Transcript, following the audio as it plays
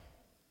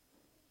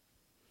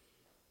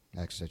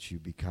Ask that you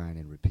be kind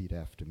and repeat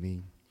after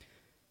me.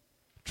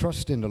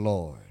 Trust in the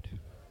Lord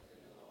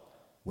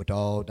with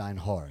all thine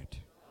heart,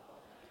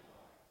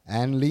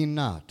 and lean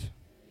not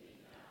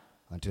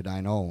unto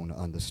thine own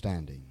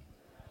understanding.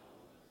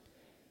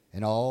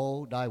 In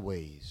all thy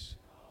ways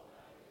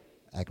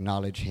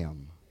acknowledge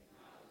him,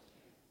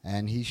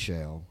 and he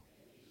shall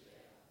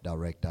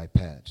direct thy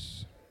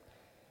paths.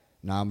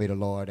 Now may the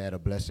Lord add a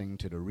blessing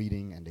to the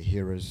reading and the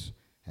hearers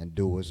and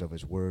doers of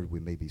his word. We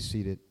may be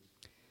seated.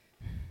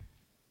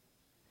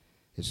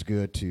 It's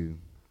good to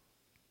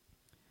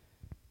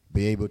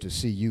be able to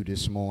see you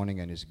this morning,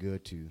 and it's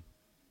good to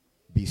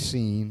be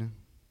seen.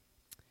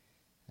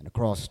 And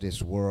across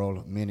this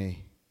world,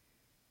 many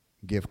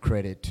give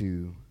credit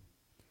to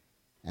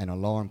an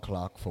alarm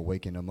clock for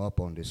waking them up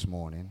on this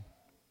morning.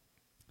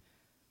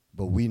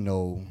 But we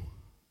know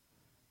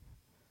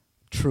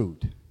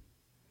truth.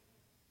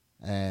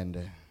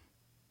 And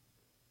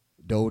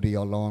though the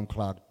alarm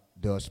clock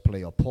does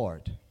play a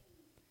part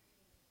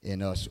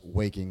in us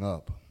waking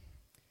up,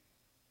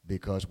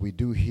 because we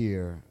do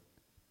hear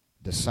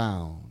the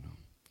sound,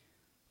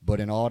 but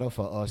in order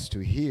for us to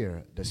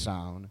hear the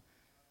sound,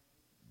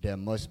 there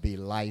must be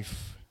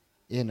life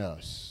in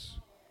us.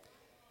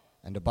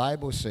 And the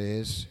Bible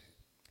says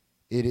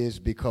it is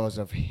because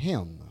of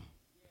him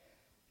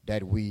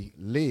that we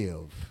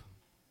live,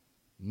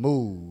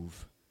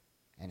 move,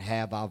 and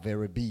have our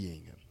very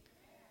being.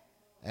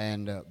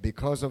 And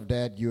because of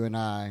that, you and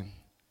I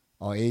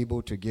are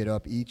able to get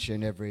up each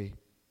and every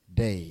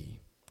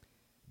day.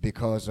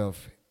 Because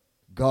of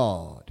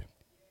God,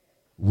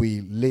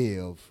 we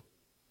live,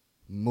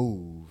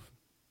 move,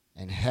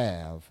 and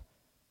have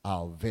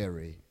our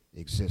very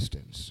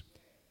existence.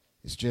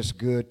 It's just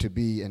good to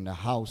be in the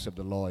house of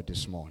the Lord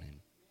this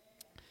morning.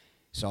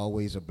 It's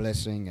always a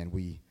blessing, and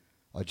we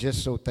are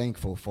just so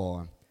thankful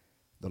for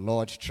the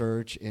Lord's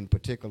church, in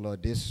particular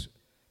this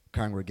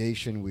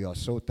congregation. We are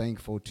so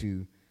thankful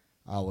to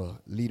our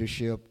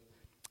leadership,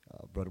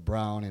 Brother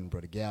Brown and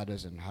Brother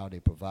Gathers, and how they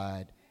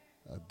provide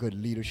good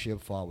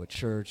leadership for our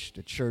church.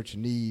 The church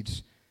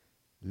needs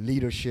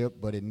leadership,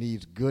 but it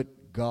needs good,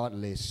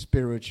 godly,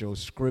 spiritual,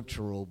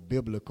 scriptural,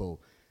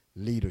 biblical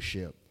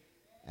leadership.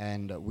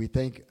 And we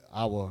thank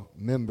our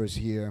members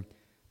here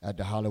at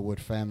the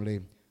Hollywood family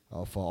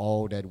for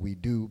all that we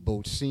do,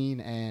 both seen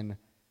and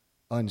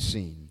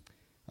unseen.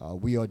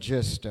 We are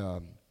just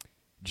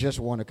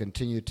want to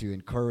continue to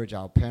encourage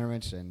our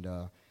parents, and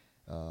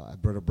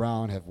Brother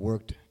Brown have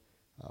worked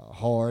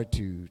hard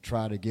to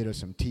try to get us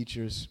some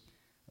teachers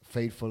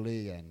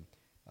faithfully, and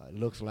it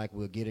looks like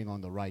we're getting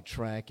on the right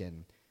track,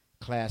 and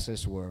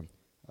classes were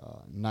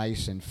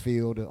nice and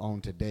filled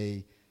on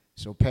today.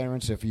 So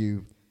parents, if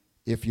you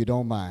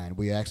don't mind,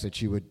 we ask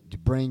that you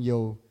would bring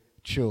your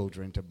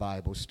children to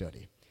Bible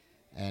study,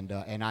 and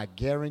I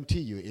guarantee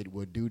you it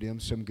will do them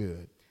some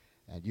good.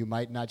 And you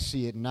might not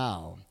see it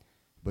now,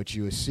 but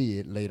you will see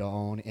it later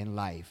on in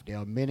life. There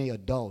are many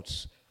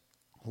adults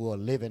who are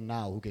living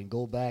now who can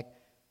go back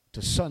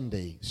to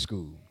Sunday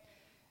school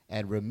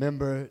and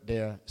remember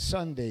their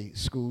Sunday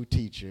school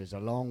teachers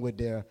along with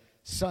their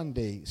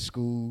Sunday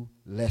school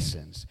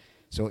lessons.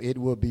 So it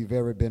will be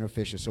very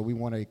beneficial. So we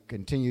want to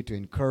continue to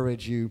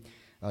encourage you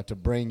to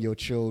bring your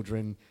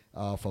children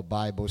for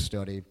Bible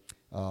study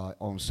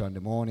on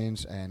Sunday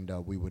mornings, and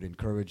we would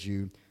encourage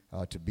you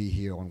to be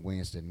here on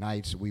Wednesday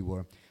nights. We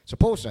were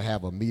supposed to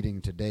have a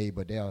meeting today,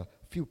 but there are a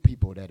few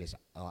people that is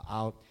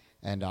out,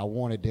 and I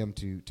wanted them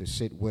to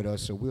sit with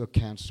us, so we'll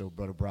cancel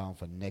Brother Brown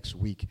for next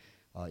week.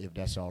 If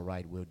that's all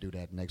right, we'll do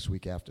that next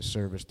week after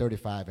service.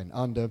 35 and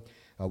under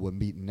will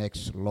meet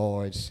next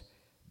Lord's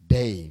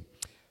Day.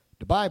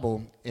 The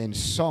Bible in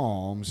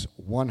Psalms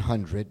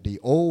 100, the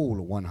old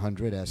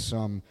 100 as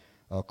some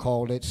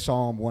call it,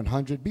 Psalm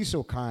 100. Be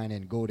so kind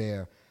and go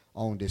there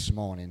on this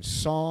morning.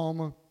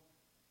 Psalm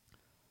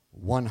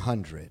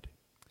 100.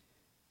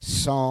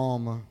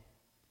 Psalm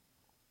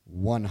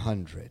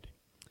 100.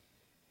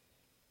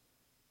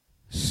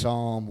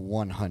 Psalm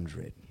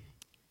 100.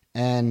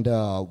 And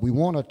we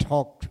want to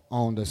talk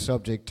on the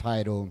subject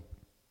title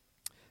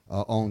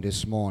on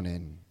this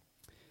morning,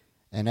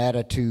 an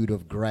attitude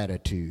of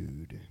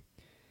gratitude.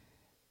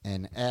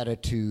 An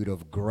attitude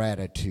of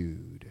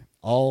gratitude.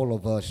 All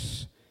of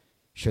us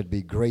should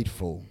be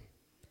grateful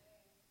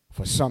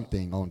for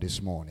something on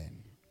this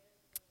morning.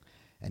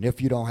 And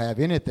if you don't have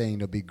anything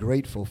to be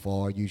grateful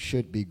for, you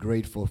should be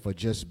grateful for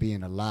just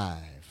being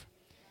alive,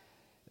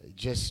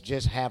 just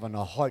having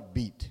a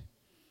heartbeat,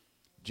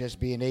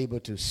 just being able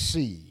to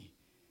see,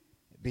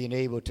 being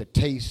able to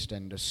taste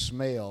and to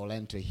smell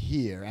and to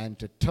hear and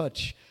to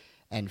touch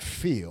and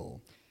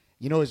feel.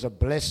 You know, it's a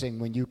blessing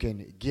when you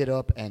can get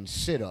up and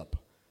sit up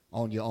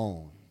on your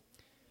own.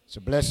 It's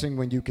a blessing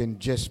when you can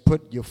just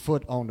put your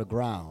foot on the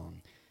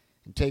ground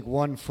and take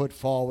one foot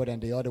forward and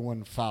the other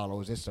one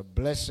follows. It's a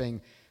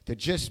blessing to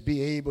just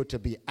be able to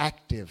be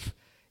active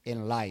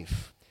in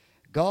life.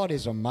 God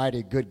is a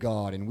mighty good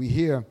God, and we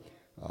hear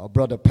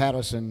Brother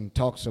Patterson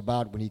talks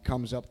about when he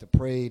comes up to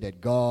pray that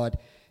God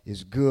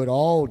is good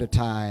all the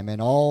time,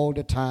 and all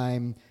the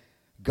time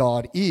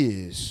God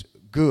is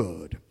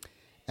good.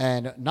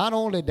 And not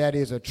only that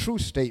is a true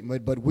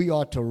statement, but we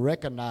are to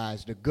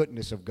recognize the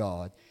goodness of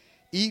God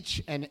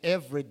each and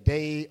every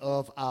day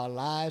of our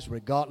lives,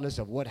 regardless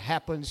of what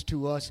happens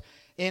to us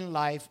in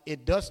life.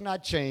 It does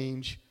not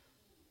change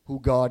who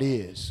God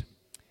is.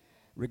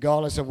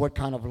 Regardless of what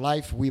kind of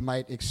life we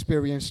might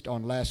experience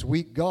on last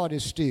week, God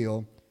is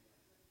still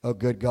a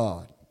good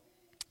God.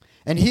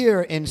 And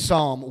here in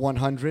Psalm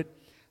 100,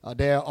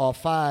 there are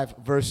 5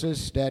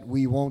 verses that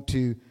we want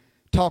to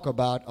talk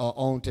about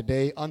on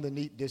today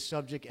underneath this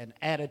subject, an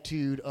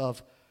attitude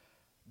of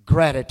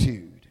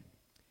gratitude.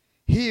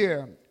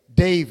 Here,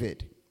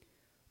 David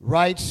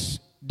writes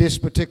this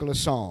particular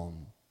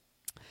psalm.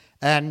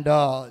 And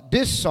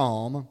this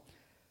psalm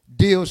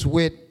deals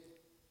with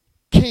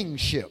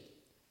kingship.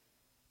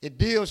 It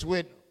deals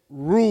with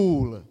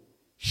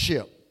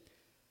ruleship.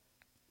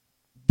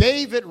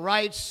 David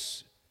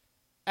writes,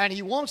 and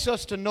he wants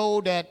us to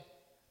know that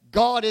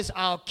God is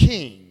our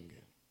king.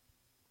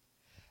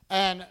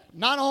 And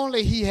not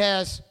only he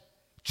has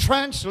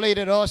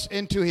translated us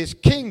into his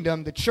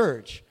kingdom, the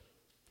church,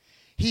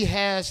 he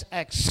has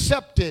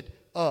accepted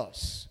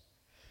us.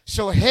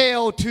 So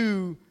hail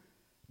to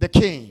the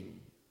king.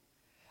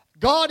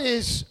 God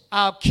is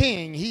our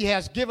king. He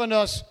has given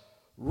us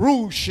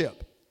ruleship.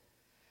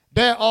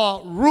 There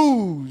are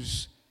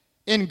rules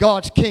in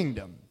God's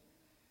kingdom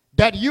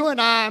that you and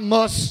I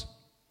must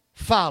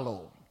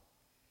follow.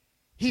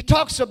 He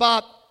talks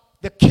about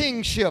the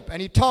kingship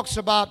and he talks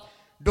about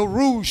the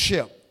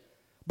ruleship.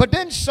 But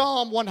then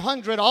Psalm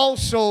 100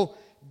 also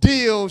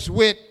deals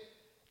with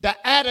the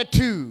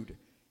attitude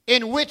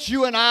in which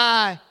you and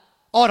I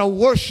ought to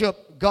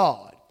worship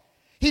God.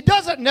 He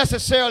doesn't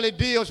necessarily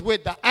deal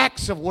with the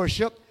acts of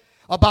worship,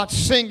 about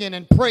singing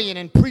and praying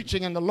and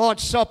preaching and the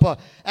Lord's Supper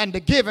and the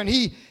giving.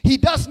 He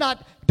does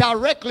not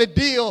directly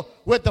deal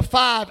with the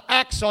 5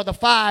 acts or the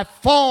 5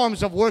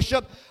 forms of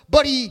worship,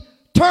 but he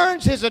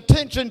turns his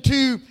attention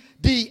to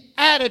the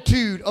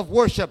attitude of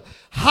worship,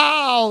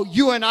 how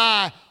you and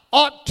I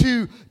ought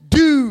to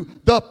do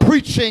the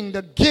preaching,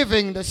 the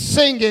giving, the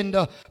singing,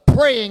 the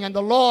praying, and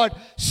the Lord's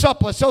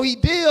Supper. So he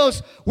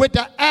deals with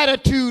the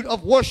attitude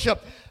of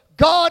worship.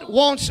 God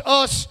wants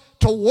us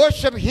to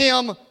worship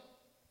him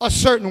a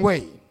certain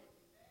way.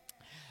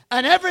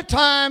 And every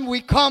time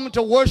we come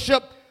to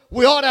worship,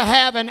 we ought to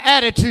have an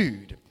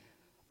attitude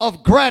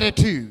of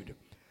gratitude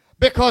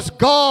because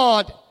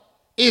God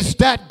is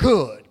that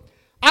good.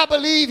 I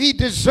believe he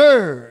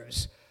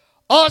deserves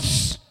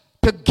us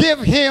to give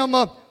him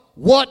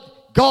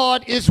what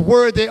God is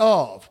worthy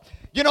of.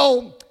 You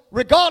know,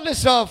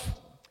 regardless of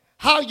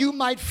how you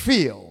might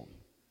feel,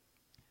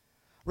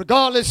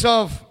 regardless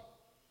of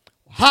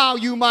how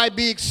you might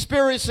be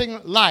experiencing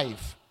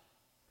life,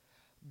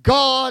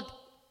 God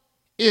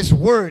is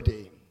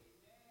worthy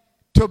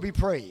to be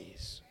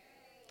praised.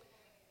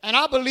 And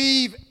I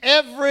believe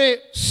every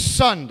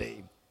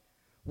Sunday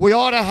we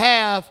ought to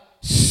have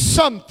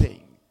something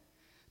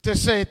to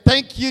say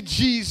thank you,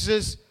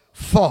 Jesus,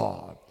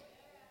 for.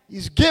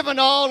 He's given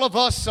all of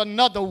us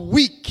another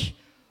week.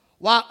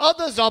 While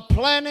others are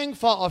planning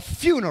for a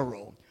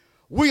funeral,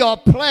 we are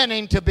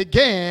planning to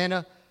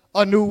begin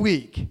a new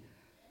week.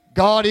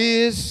 God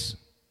is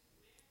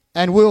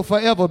and will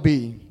forever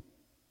be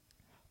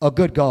a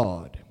good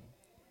God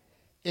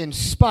in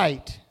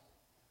spite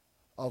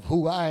of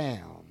who I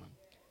am.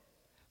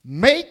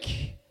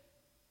 Make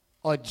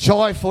a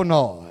joyful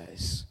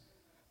noise.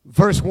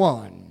 Verse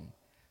 1.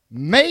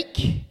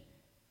 Make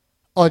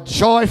a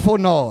joyful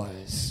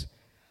noise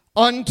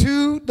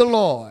unto the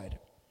Lord,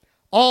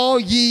 all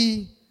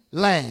ye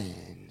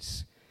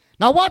lands.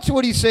 Now watch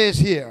what he says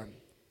here.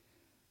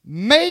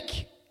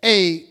 Make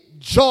a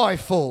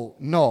joyful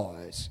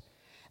noise.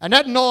 And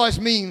that noise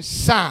means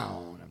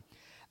sound.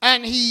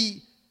 And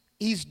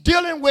he's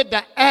dealing with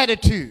the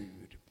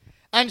attitude.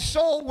 And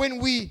so when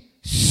we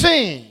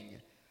sing,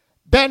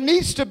 there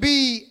needs to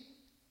be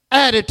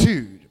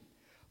attitude.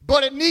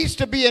 But it needs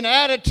to be an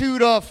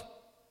attitude of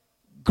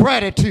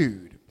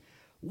gratitude.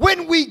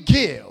 When we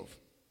give,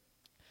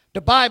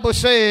 the Bible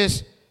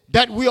says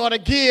that we ought to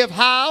give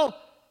how?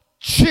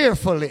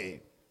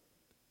 Cheerfully.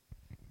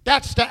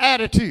 That's the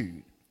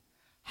attitude.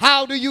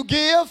 How do you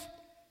give?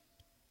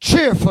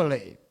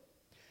 Cheerfully.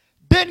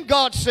 Then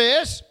God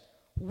says,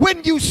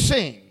 when you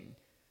sing,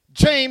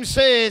 James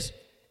says,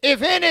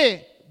 if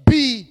any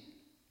be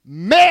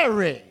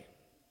merry,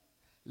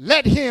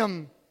 let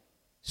him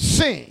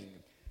sing.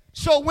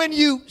 So when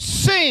you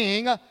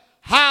sing,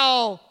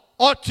 how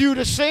ought you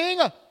to sing?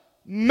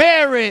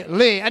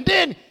 Merrily. And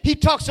then he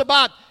talks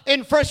about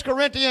in 1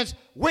 Corinthians,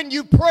 when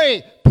you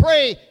pray,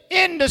 pray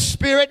in the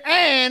Spirit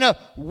and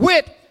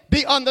with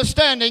the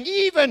understanding.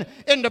 Even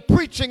in the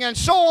preaching and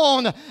so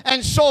on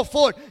and so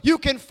forth, you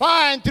can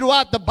find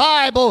throughout the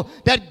Bible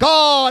that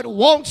God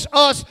wants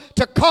us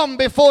to come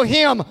before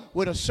him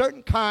with a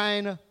certain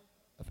kind of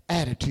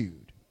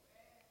attitude.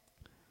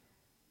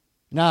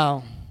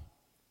 Now,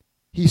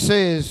 he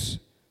says,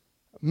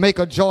 make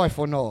a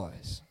joyful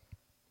noise.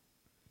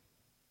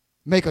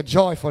 Make a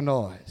joyful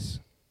noise.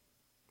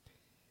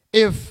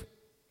 If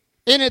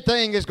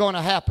anything is going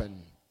to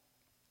happen,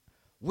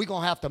 we're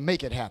going to have to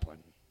make it happen.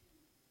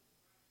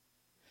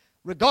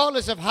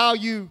 Regardless of how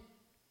you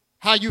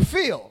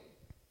feel,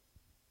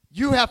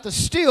 you have to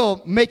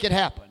still make it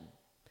happen.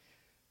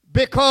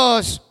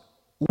 Because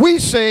we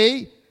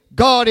say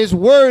God is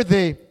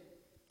worthy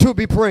to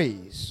be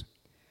praised.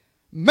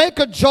 Make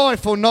a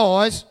joyful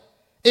noise.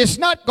 It's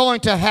not going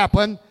to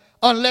happen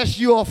unless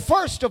you are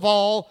first of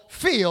all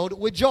filled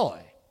with joy.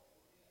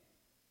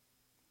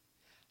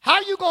 How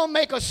are you going to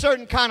make a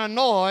certain kind of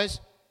noise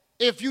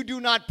if you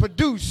do not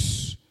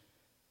produce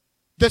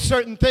the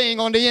certain thing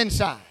on the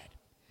inside?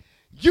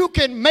 You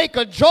can make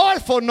a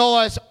joyful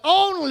noise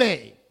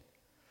only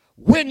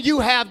when you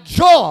have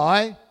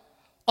joy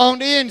on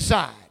the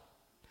inside.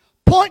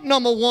 Point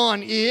number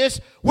one is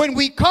when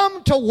we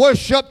come to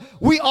worship,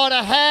 we ought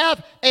to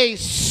have a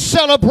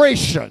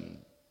celebration.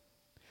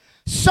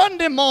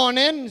 Sunday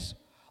mornings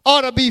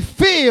ought to be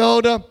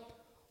filled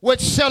with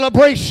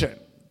celebration.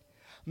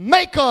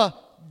 Make a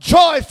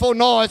joyful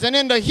noise. And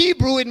in the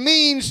Hebrew, it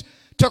means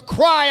to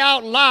cry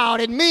out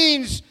loud. It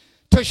means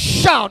to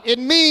shout. It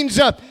means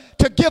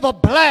to give a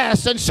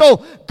blast. And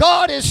so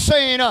God is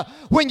saying,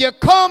 when you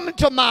come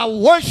to my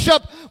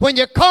worship, when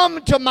you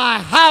come to my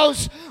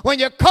house, when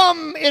you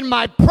come in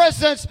my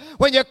presence,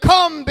 when you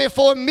come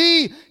before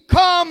me,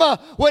 come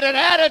with an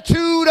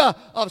attitude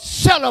of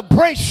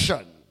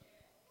celebration.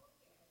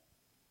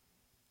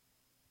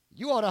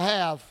 You ought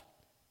to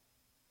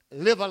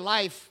live a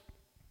life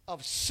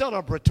of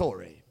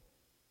celebratory.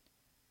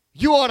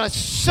 You ought to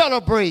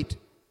celebrate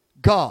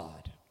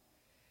God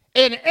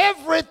in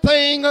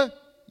everything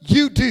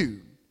you do,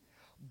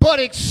 but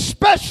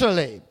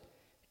especially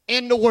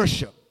in the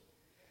worship.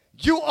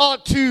 You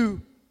ought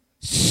to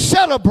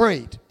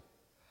celebrate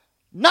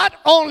not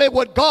only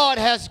what God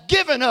has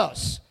given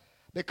us,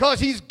 because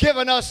he's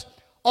given us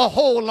a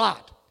whole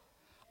lot.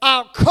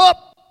 Our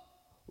cup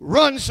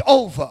runs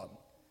over.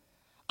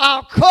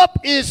 Our cup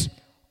is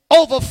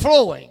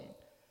overflowing.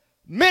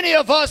 Many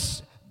of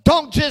us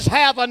don't just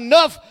have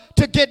enough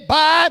to get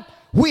by,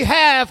 we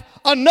have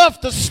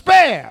enough to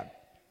spare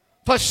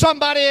for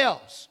somebody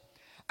else.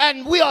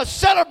 And we are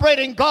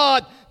celebrating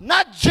God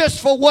not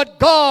just for what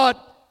God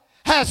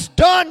has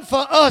done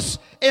for us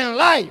in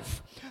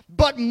life,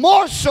 but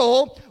more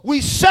so,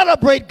 we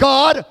celebrate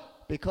God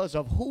because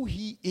of who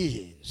he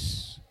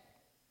is.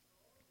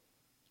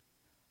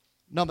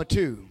 Number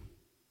two,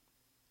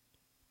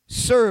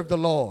 serve the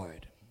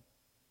Lord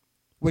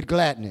with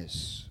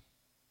gladness.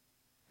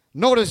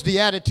 Notice the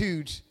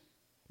attitudes,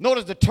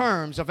 notice the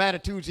terms of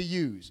attitudes he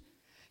used.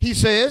 He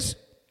says,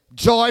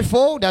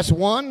 joyful, that's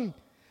one.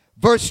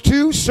 Verse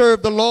 2,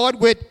 serve the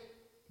Lord with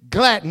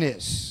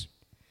gladness.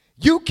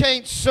 You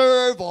can't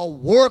serve or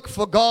work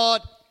for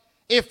God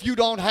if you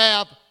don't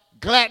have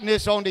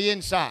gladness on the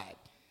inside.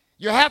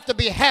 You have to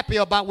be happy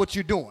about what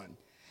you're doing.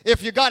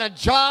 If you got a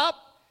job,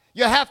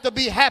 you have to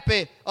be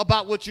happy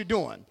about what you're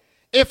doing.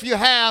 If you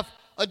have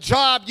a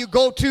job you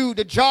go to,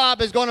 the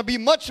job is going to be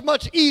much,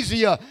 much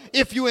easier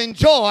if you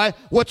enjoy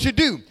what you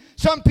do.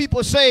 Some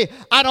people say,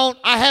 I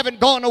haven't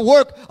gone to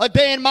work a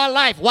day in my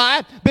life.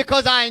 Why?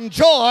 Because I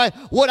enjoy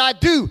what I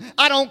do.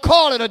 I don't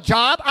call it a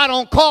job. I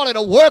don't call it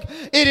a work.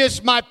 It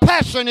is my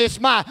passion. It's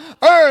my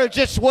urge.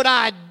 It's what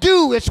I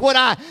do. It's what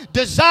I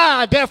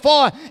desire.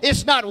 Therefore,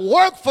 it's not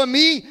work for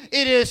me.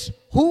 It is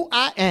who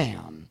I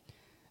am.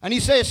 And he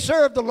says,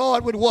 serve the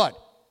Lord with what?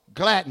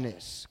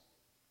 Gladness.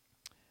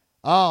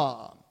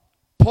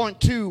 Point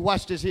 2,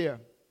 watch this here.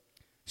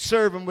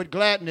 Serve him with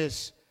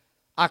gladness.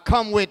 I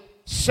come with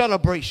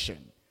celebration.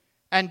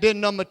 And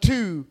then number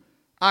 2,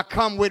 I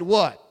come with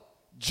what?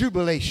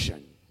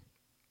 Jubilation.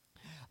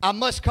 I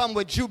must come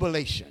with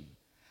jubilation.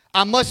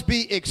 I must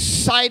be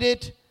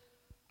excited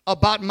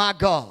about my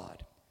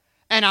God.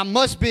 And I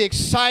must be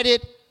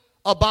excited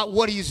about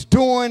what he's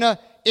doing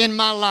in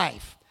my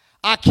life.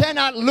 I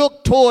cannot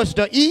look towards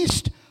the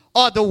east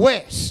or the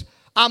west.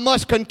 I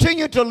must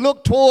continue to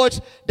look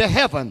towards the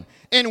heaven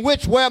in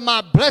which where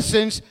my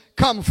blessings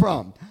come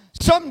from.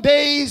 Some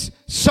days,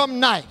 some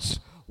nights,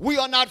 we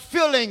are not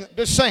feeling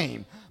the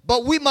same,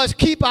 but we must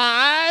keep our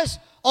eyes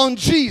on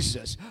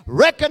Jesus,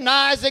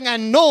 recognizing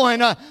and knowing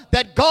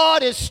that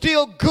God is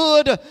still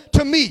good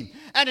to me.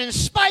 And in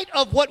spite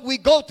of what we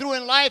go through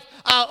in life,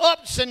 our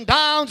ups and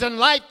downs, and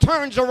life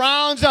turns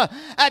around,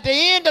 at the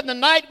end of the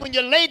night when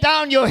you lay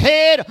down your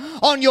head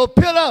on your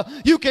pillow,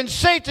 you can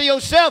say to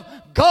yourself,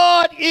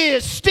 God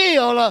is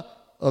still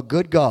a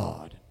good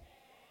God.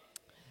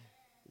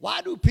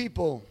 Why do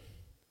people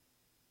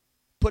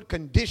put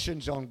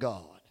conditions on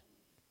God?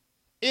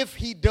 If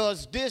he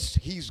does this,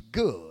 he's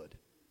good.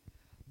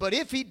 But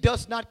if he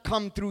does not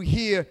come through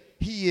here,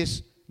 he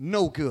is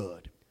no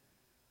good.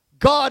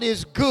 God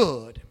is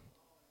good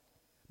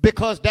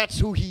because that's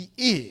who he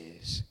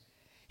is.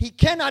 He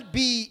cannot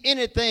be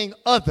anything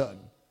other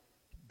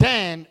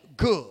than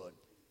good.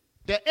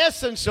 The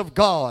essence of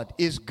God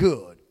is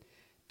good.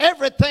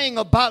 Everything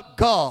about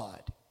God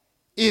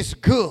is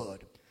good.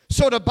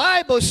 So the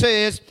Bible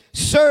says,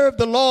 serve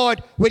the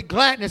Lord with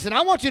gladness. And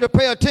I want you to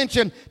pay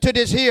attention to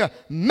this here.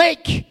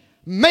 Make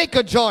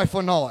a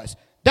joyful noise.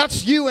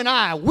 That's you and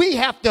I. We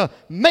have to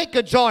make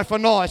a joyful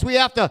noise. We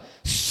have to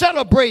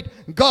celebrate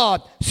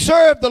God.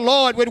 Serve the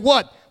Lord with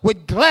what?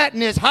 With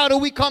gladness. How do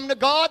we come to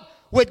God?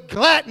 With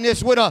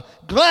gladness, with a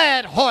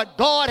glad heart.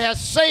 God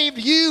has saved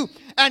you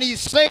and he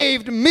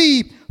saved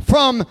me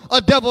from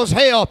a devil's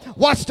hell.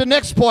 Watch the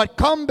next part.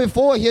 Come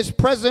before his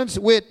presence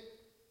with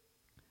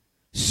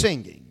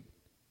singing,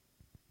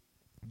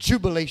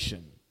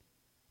 jubilation,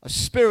 a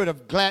spirit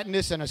of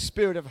gladness and a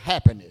spirit of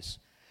happiness,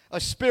 a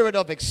spirit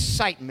of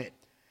excitement.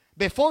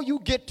 Before you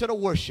get to the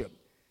worship,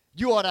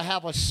 you ought to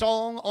have a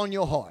song on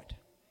your heart.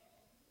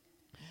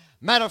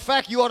 Matter of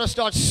fact, you ought to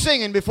start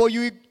singing before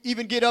you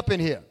even get up in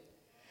here.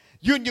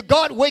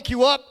 God wake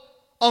you up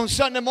on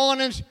Sunday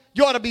mornings,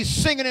 you ought to be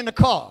singing in the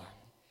car.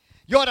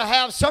 You ought to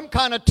have some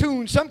kind of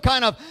tune, some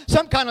kind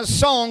of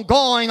song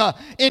going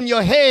in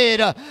your head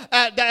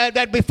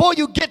that before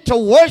you get to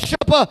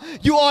worship,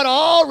 you ought to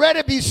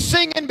already be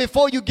singing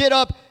before you get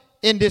up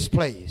in this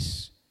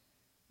place.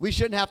 We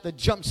shouldn't have to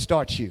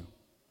jumpstart you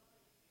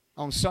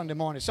on Sunday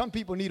morning. Some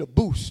people need a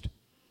boost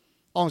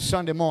on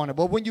Sunday morning.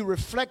 But when you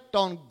reflect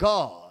on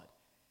God,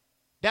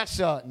 that's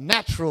a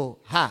natural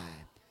high.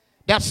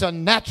 That's a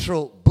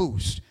natural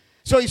boost.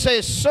 So he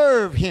says,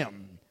 serve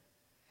him.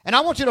 And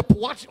I want you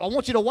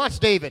to watch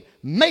David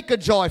make a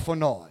joyful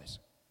noise.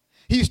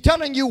 He's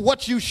telling you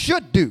what you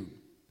should do.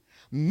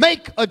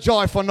 Make a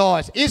joyful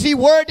noise. Is he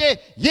worthy?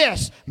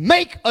 Yes.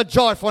 Make a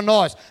joyful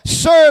noise.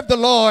 Serve the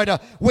Lord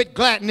with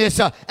gladness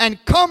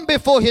and come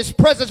before his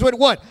presence with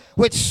what?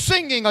 With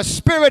singing, a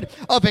spirit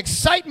of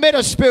excitement,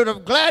 a spirit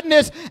of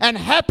gladness and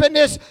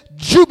happiness,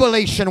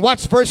 jubilation.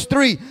 Watch verse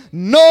 3.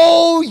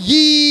 Know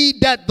ye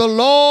that the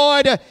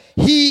Lord,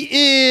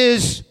 he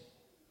is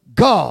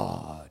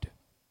God.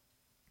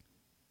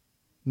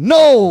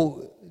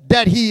 Know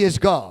that he is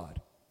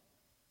God.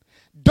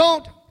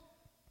 Don't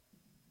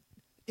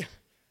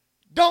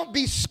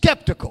be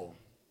skeptical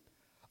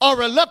or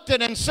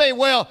reluctant and say,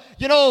 well,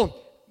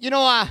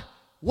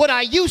 what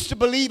I used to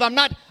believe, I'm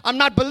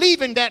not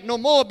believing that no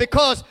more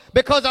because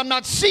I'm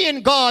not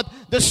seeing God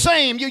the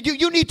same.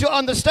 You need to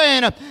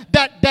understand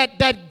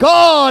that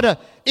God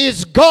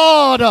is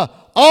God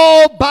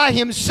all by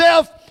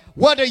himself,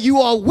 whether you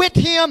are with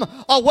him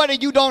or whether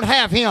you don't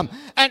have him.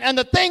 And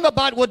the thing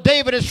about what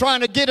David is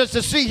trying to get us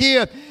to see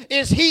here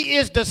is he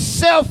is the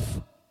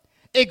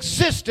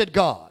self-existent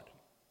God,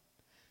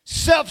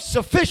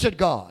 self-sufficient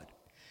God.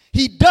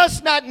 He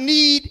does not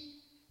need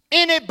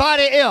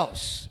anybody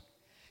else.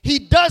 He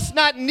does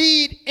not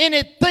need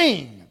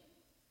anything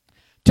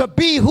to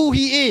be who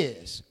he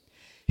is.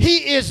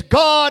 He is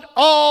God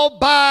all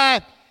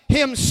by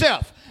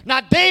himself.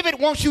 Now, David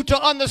wants you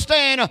to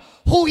understand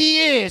who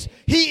he is.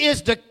 He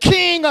is the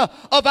king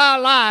of our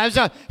lives.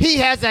 He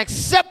has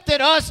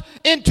accepted us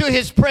into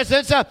his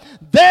presence.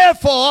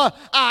 Therefore,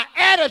 our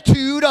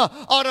attitude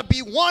ought to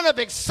be one of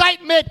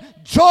excitement,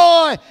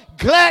 joy,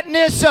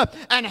 gladness,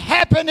 and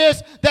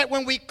happiness, that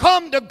when we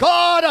come to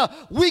God,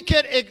 we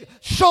can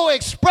show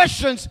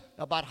expressions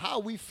about how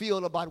we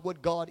feel about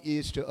what God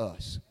is to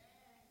us.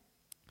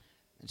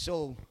 And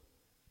so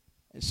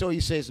he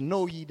says,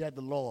 know ye that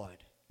the Lord,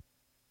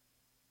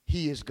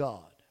 he is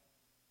God.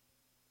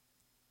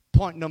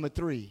 Point number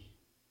 3.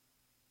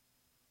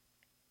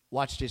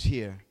 Watch this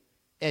here.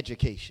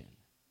 Education.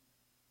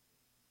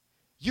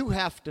 You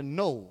have to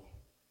know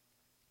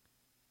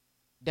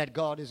that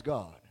God is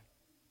God.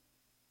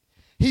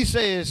 He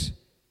says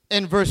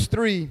in verse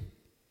 3,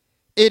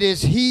 it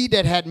is he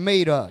that had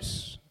made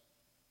us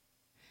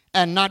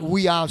and not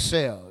we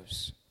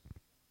ourselves.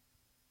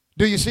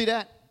 Do you see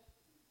that?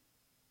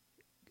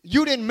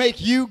 You didn't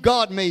make you,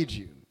 God made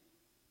you.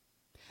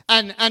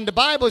 And the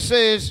Bible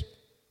says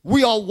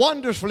we are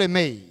wonderfully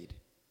made.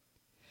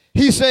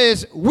 He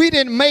says we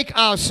didn't make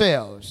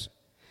ourselves.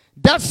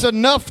 That's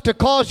enough to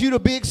cause you to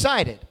be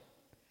excited,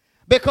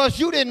 because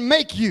you didn't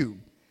make you.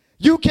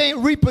 You can't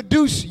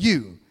reproduce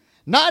you.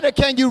 Neither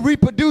can you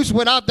reproduce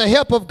without the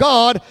help of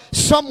God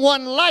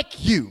someone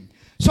like you.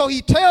 So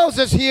he tells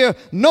us here,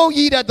 know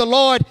ye that the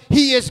Lord,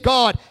 he is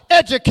God.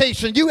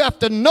 Education. You have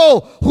to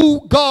know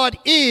who God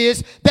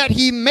is, that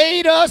he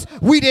made us.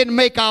 We didn't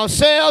make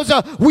ourselves.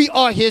 We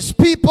are his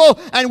people,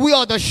 and we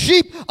are the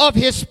sheep of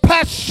his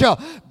pasture.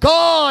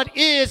 God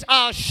is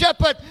our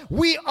shepherd.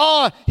 We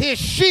are his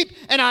sheep.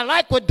 And I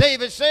like what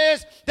David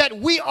says, that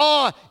we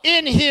are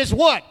in his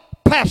what?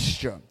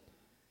 Pasture.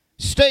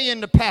 Stay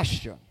in the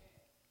pasture.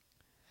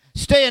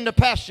 Stay in the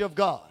pasture of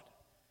God.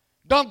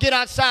 Don't get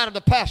outside of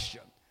the pasture.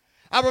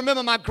 I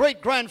remember my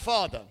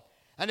great-grandfather,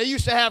 and they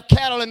used to have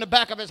cattle in the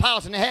back of his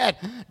house, and they had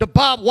the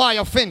barbed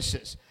wire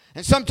fences.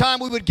 And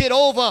sometimes we would get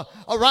over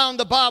around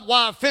the barbed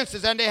wire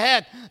fences, and they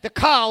had the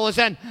cows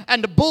and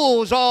the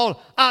bulls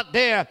all out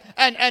there.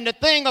 And the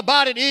thing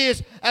about it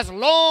is, as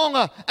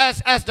long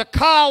as the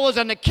cows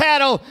and the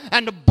cattle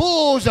and the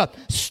bulls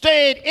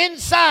stayed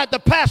inside the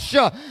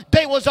pasture,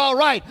 they was all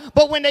right.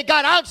 But when they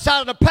got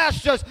outside of the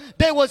pastures,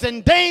 they was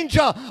in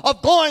danger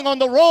of going on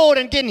the road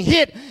and getting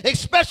hit,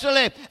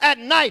 especially at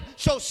night.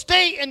 So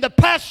stay in the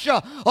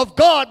pasture of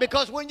God,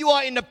 because when you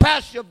are in the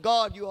pasture of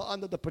God, you are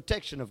under the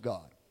protection of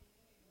God.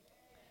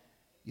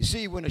 You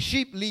see, when a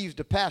sheep leaves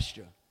the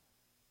pasture,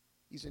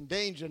 he's in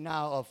danger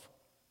now of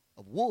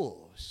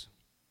wolves.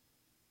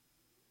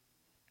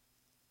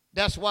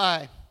 That's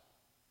why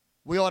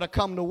we ought to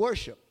come to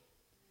worship.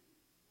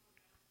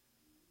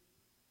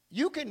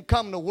 You can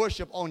come to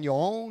worship on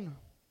your own,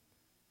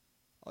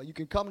 or you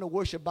can come to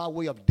worship by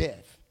way of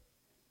death.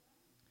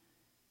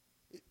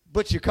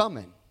 But you're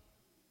coming.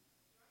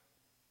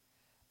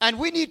 And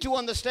we need to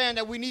understand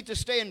that we need to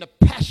stay in the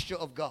pasture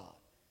of God.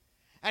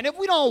 And if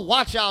we don't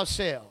watch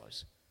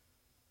ourselves,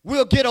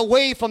 we'll get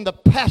away from the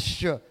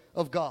pasture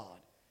of God.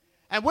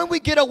 And when we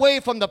get away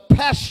from the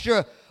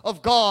pasture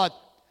of God,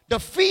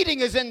 the feeding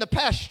is in the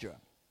pasture.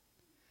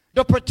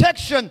 The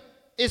protection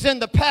is in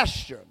the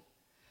pasture.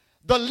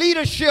 The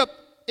leadership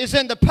is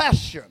in the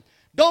pasture.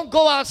 Don't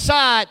go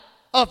outside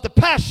of the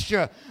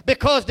pasture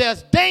because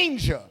there's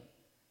danger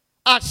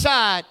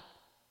outside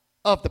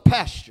of the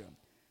pasture.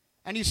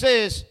 And he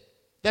says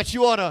that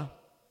you ought to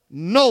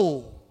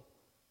know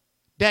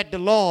that the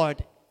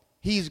Lord,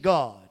 he's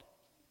God.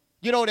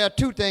 You know, there are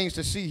two things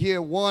to see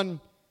here.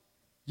 One,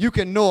 you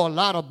can know a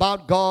lot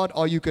about God,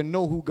 or you can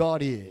know who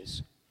God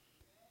is.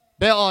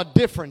 There's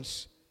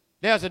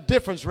a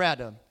difference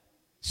rather.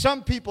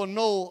 Some people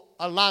know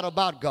a lot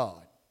about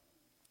God.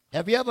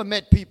 Have you ever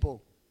met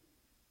people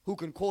who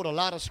can quote a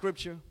lot of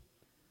scripture,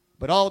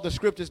 but all the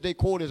scriptures they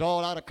quote is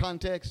all out of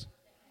context?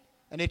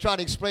 And they try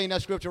to explain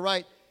that scripture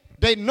right.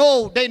 They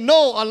know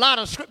a lot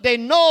of scripture. They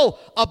know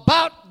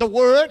about the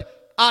word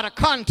out of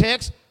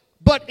context,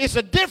 but it's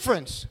a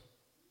difference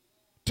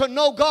to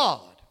know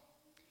God.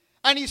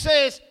 And he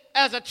says,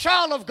 as a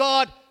child of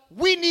God,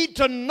 we need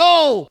to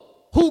know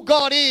who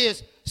God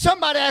is.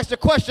 Somebody asked the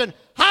question,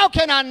 how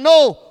can I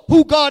know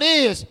who God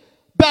is?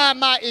 By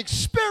my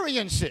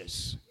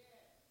experiences.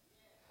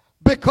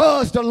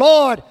 Because the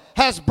Lord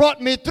has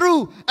brought me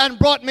through and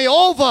brought me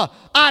over.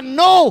 I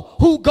know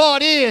who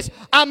God is.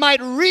 I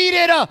might read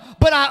it,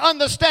 but I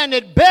understand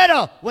it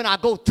better when I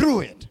go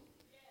through it.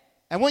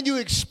 And when you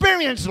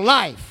experience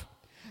life,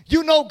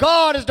 you know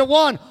God is the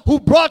one who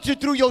brought you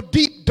through your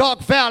deep,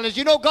 dark valleys.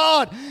 You know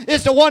God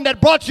is the one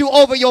that brought you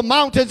over your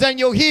mountains and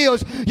your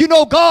hills. You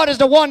know God is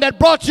the one that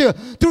brought you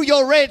through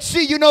your Red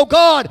Sea. You know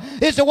God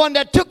is the one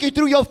that took you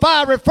through your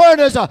fiery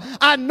furnace.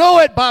 I know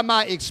it by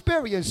my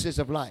experiences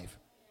of life.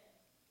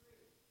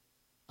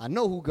 I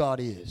know who God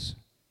is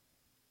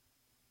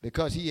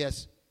because he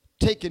has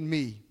taken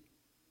me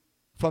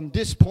from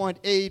this point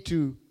A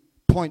to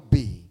point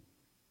B.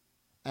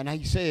 And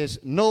he says,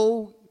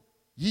 know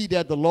ye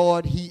that the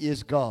Lord, he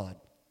is God.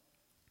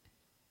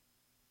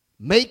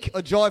 Make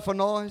a joyful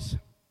noise.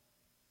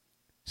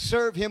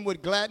 Serve him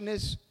with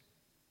gladness.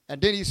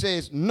 And then he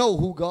says, know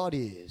who God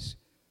is.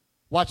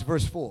 Watch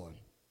verse 4.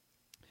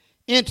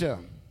 Enter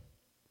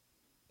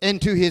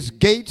into his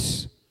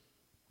gates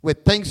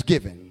with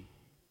thanksgiving,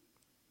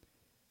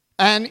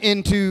 and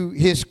into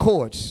his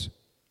courts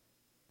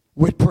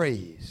with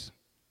praise.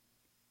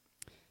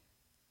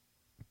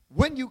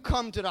 When you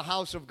come to the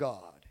house of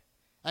God,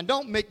 and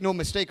don't make no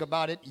mistake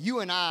about it, you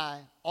and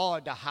I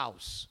are the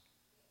house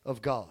of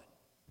God.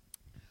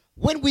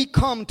 When we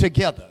come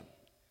together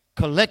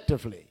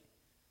collectively,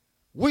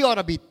 we ought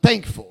to be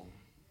thankful.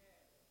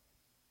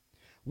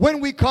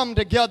 When we come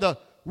together,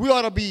 we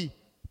ought to be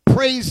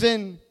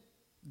praising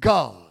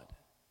God.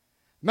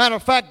 Matter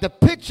of fact, the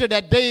picture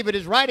that David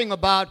is writing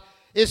about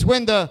is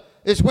when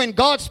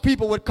God's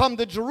people would come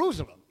to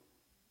Jerusalem.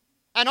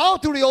 And all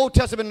through the Old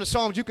Testament and the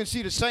Psalms, you can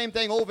see the same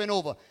thing over and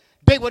over.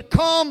 They would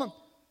come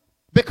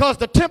because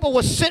the temple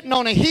was sitting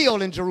on a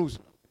hill in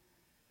Jerusalem.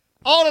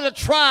 All of the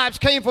tribes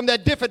came from their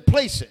different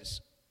places.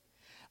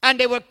 And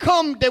they would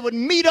come, they would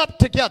meet up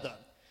together.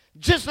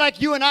 Just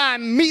like you and I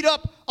meet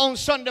up on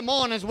Sunday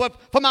mornings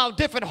from our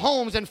different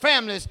homes and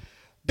families.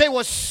 They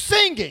were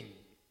singing.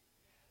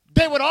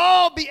 They would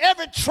all be,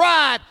 every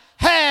tribe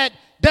had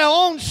their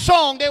own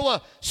song. They were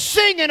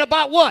singing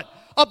about what?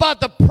 About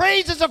the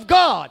praises of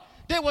God.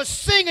 They were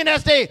singing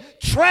as they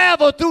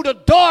traveled through the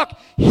dark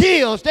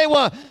hills. They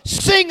were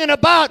singing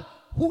about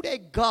who their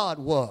God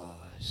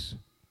was,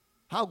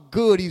 how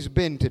good he's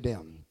been to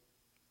them.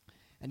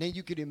 And then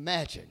you could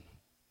imagine,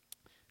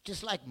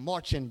 just like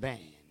marching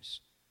bands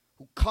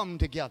who come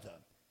together,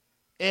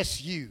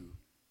 SU,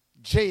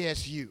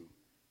 JSU,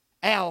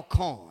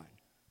 Alcorn,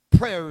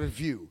 Prairie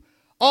View,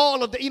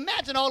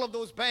 imagine all of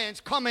those bands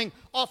coming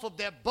off of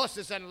their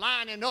buses and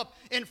lining up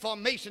in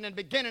formation and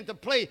beginning to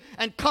play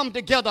and come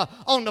together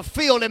on the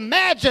field.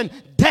 Imagine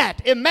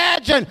that.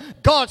 Imagine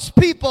God's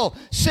people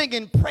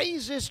singing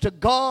praises to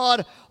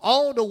God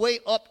all the way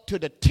up to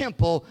the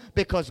temple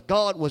because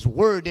God was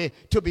worthy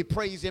to be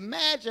praised.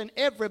 Imagine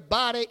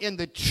everybody in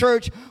the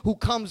church who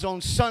comes on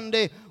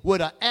Sunday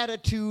with an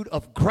attitude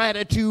of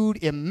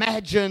gratitude.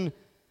 Imagine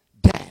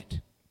that.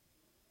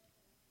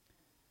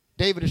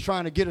 David is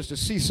trying to get us to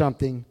see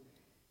something.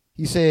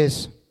 He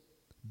says,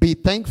 be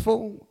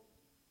thankful,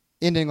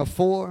 ending of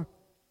 4,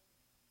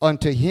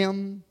 unto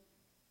him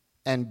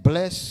and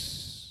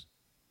bless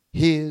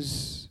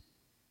his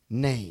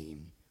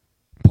name.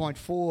 Point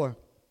 4,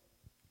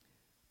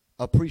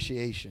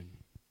 appreciation.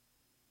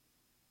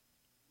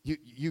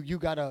 You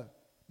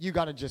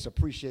gotta just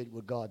appreciate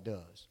what God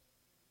does.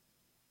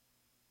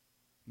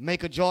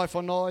 Make a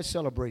joyful noise,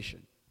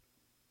 celebration.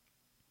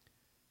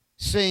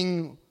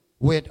 Sing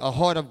with a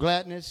heart of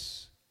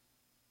gladness,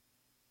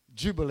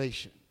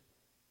 jubilation.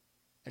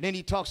 And then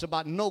he talks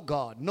about know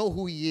God, know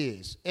who he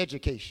is,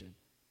 education.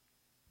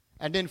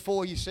 And then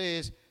 4, he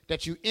says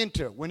that you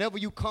enter. Whenever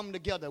you come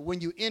together,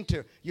 when you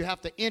enter, you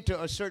have to enter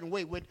a certain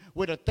way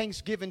with a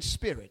thanksgiving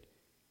spirit.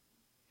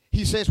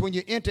 He says when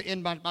you enter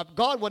in,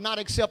 God will not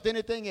accept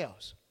anything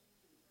else.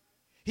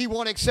 He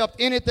won't accept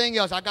anything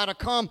else. I got to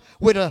come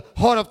with a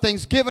heart of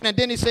thanksgiving. And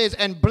then he says,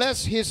 and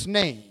bless his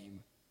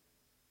name.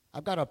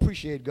 I've got to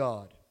appreciate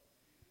God.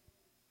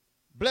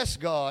 Bless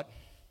God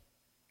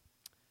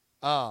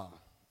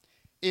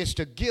is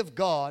to give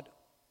God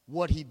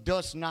what he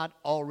does not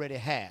already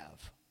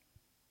have.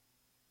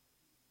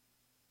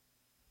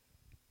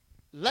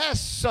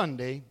 Last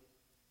Sunday,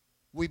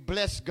 we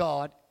blessed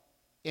God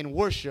in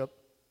worship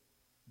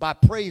by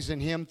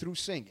praising him through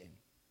singing.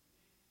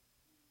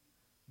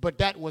 But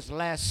that was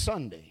last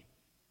Sunday.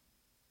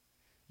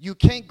 You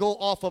can't go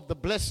off of the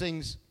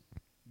blessings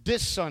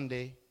this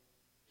Sunday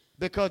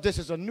because this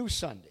is a new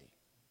Sunday.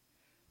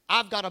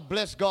 I've got to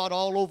bless God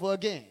all over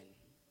again.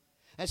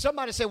 And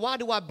somebody say, why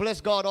do I bless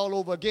God all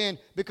over again?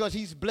 Because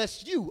he's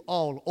blessed you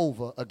all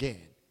over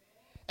again.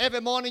 Every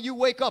morning you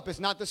wake up, it's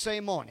not the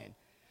same morning.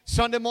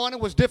 Sunday morning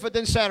was different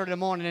than Saturday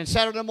morning, and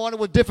Saturday morning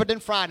was different than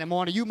Friday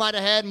morning. You might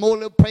have had more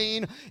little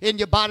pain in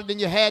your body than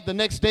you had the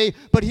next day,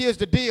 but here's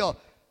the deal.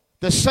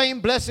 The same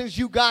blessings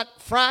you got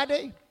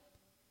Friday,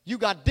 you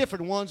got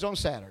different ones on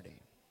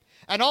Saturday.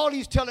 And all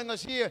he's telling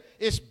us here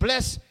is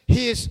bless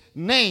his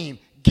name.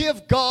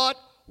 Give God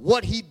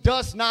what he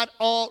does not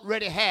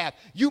already have.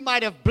 You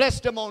might have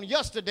blessed him on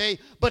yesterday,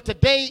 but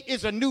today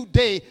is a new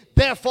day.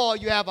 Therefore,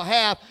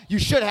 you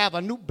should have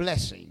a new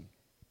blessing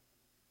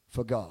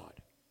for God.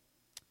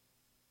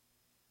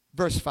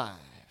 Verse 5.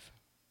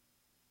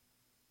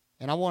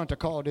 And I wanted to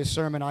call this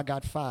sermon, I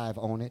got 5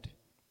 on it.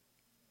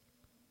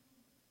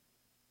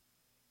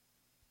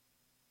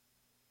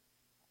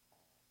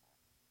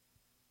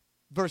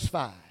 Verse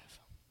 5.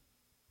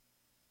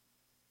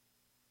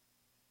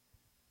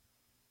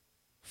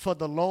 For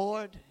the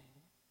Lord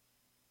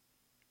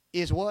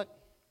is what?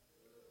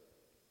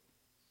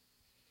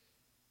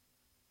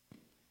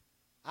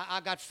 I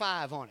got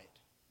 5 on it.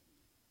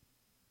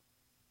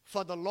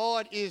 For the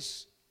Lord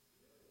is.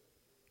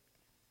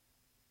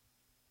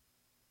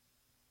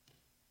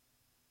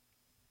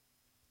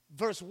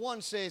 Verse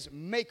 1 says,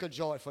 make a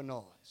joyful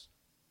noise.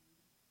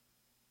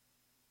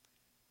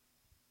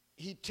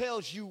 He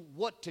tells you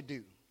what to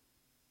do.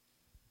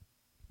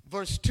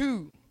 Verse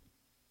 2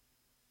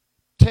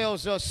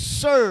 tells us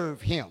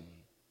serve him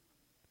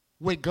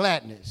with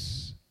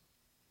gladness.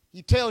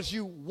 He tells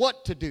you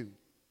what to do.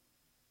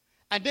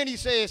 And then he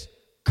says,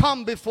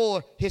 come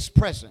before his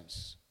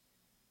presence.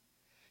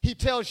 He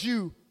tells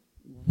you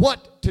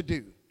what to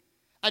do.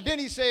 And then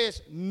he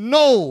says,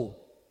 know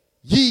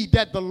ye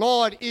that the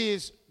Lord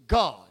is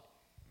God.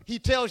 He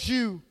tells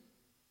you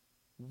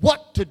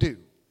what to do.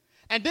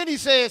 And then he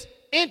says,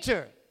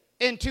 enter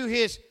into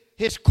his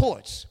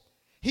courts.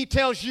 He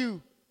tells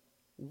you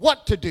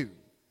what to do.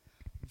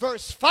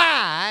 Verse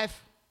 5,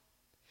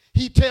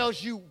 he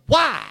tells you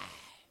why.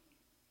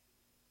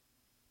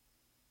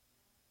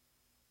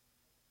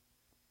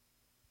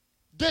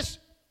 This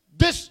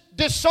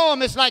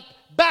psalm is like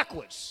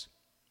backwards.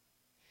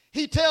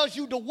 He tells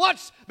you the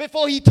what's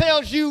before he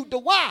tells you the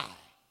why.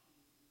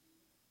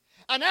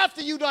 And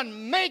after you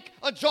done make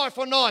a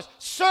joyful noise,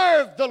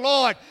 serve the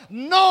Lord,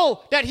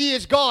 know that he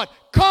is God,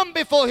 come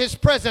before his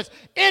presence,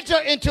 enter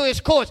into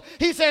his courts.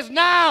 He says,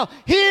 now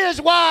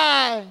here's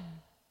why.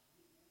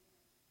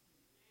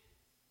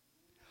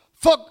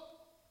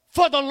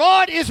 For the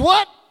Lord is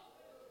what?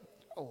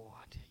 Oh,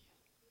 I tell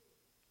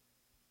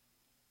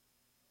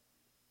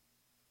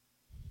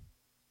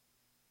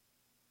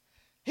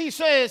you. He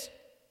says,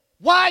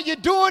 why are you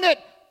doing it?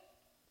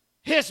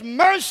 His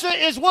mercy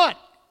is what?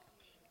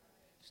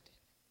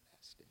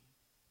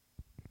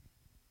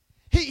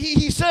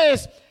 He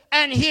says,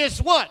 and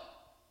his what?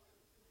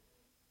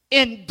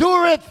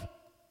 Endureth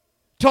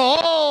to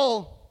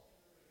all.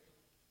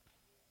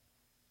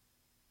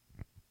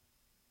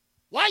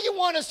 Why you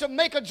want us to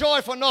make a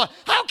joyful noise?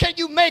 How can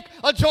you make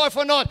a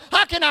joyful noise?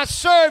 How can I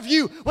serve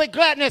you with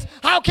gladness?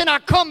 How can I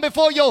come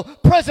before your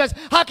presence?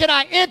 How can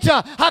I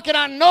enter? How can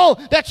I know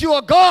that you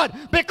are God?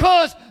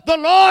 Because the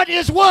Lord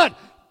is what?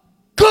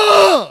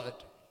 Good.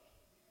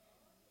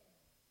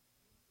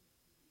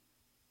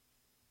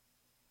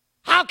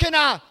 How can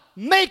I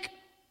make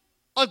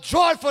a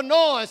joyful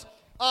noise?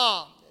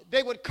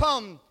 They would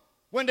come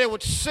when they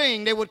would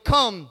sing. They would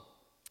come,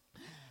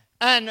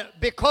 and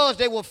because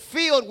they were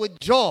filled with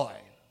joy,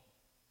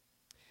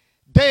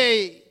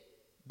 they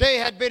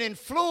had been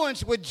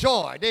influenced with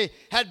joy. They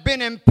had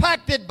been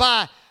impacted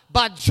by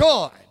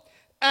joy.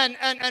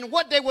 And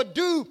what they would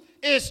do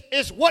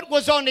is what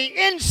was on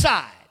the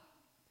inside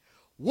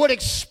would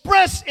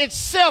express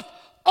itself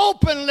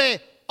openly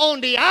on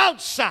the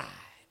outside.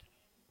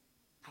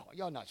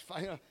 Y'all not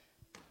fine.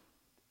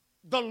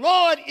 the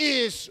Lord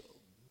is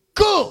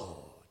good.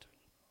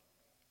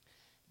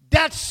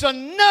 That's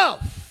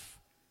enough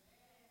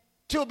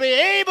to be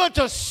able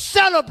to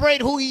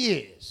celebrate who he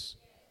is.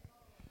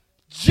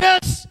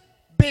 Just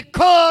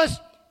because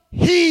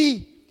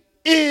he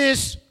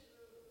is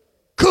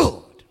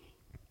good.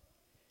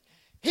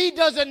 He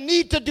doesn't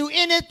need to do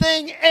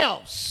anything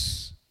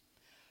else.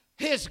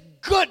 His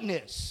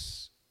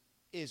goodness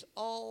is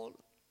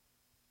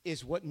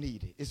what's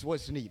needed.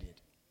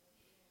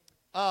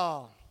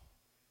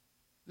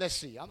 Let's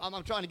see.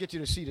 I'm trying to get you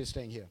to see this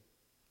thing here.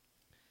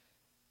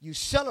 You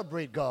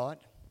celebrate God.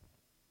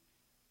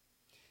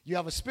 You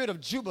have a spirit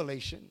of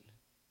jubilation.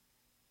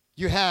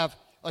 You have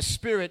a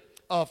spirit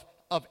of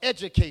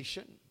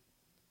education,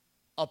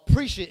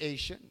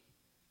 appreciation,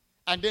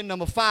 and then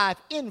number 5,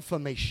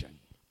 information.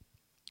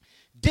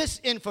 This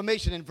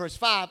information in verse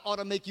 5 ought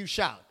to make you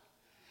shout.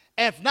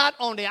 If not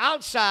on the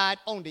outside,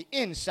 on the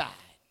inside.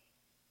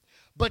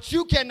 But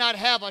you cannot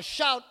have a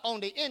shout on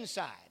the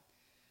inside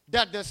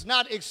that does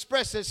not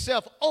express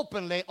itself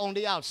openly on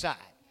the outside.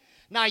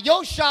 Now,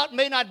 your shout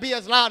may not be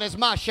as loud as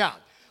my shout,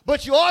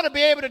 but you ought to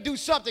be able to do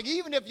something,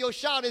 even if your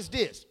shout is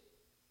this.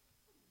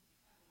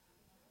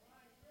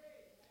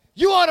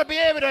 You ought to be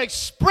able to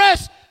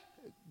express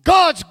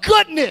God's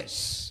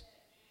goodness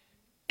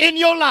in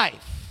your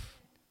life.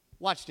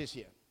 Watch this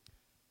here.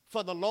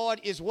 For the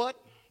Lord is what?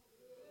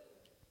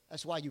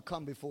 That's why you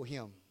come before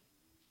him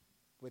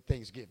with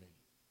thanksgiving.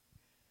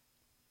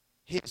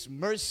 His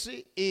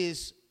mercy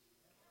is,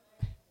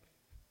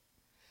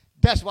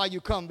 that's why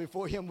you come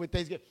before him with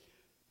thanksgiving.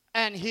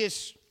 And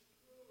his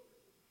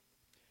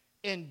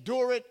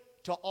endureth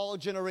to all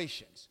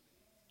generations.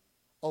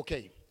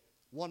 Okay,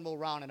 one more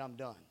round and I'm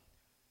done.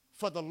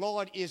 For the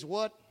Lord is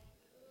what?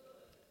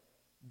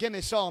 Give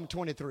me Psalm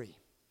 23.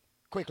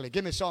 Quickly,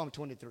 give me Psalm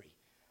 23.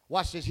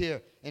 Watch this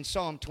here in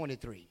Psalm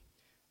 23.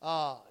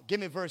 Give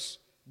me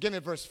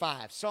verse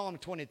 5. Psalm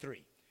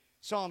 23.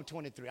 Psalm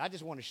 23. I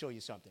just want to show you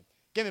something.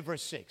 Give me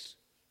verse 6.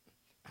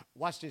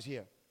 Watch this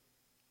here.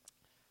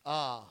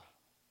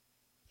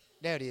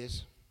 There it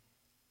is.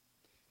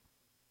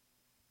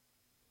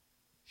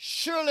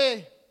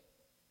 Surely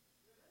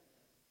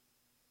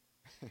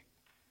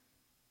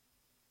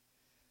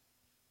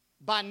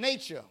by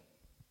nature,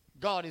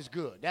 God is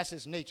good. That's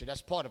his nature.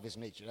 That's part of his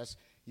nature.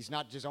 He's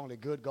not just only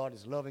good. God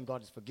is loving.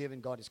 God is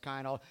forgiving. God is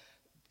kind.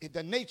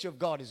 The nature of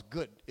God is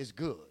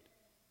good.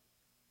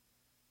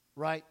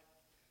 Right?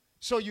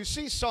 So you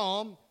see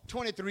Psalm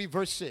 23,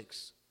 verse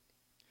 6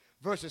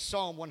 versus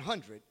Psalm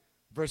 100,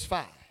 verse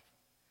 5.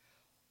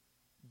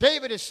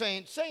 David is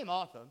saying, same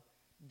author,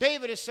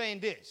 David is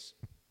saying this.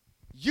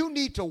 You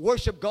need to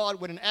worship God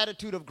with an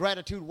attitude of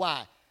gratitude.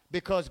 Why?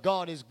 Because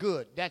God is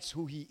good. That's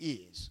who he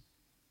is.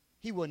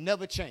 He will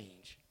never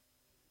change.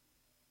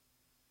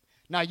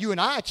 Now, you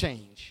and I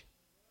change.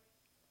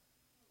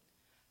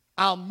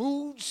 Our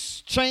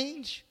moods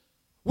change.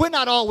 We're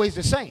not always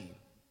the same.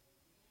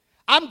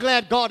 I'm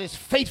glad God is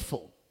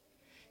faithful,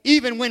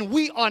 even when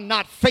we are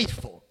not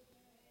faithful.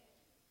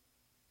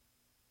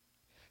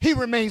 He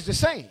remains the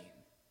same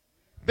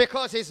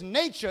because his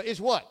nature is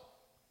what?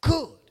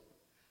 Good.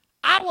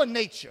 Our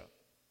nature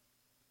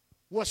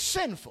was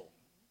sinful.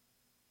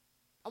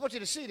 I want you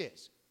to see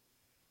this.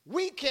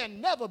 We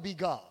can never be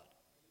God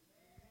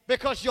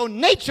because your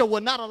nature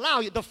will not allow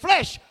you. The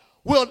flesh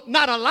will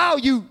not allow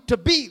you to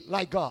be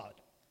like God.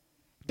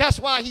 That's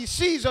why he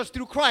sees us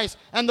through Christ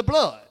and the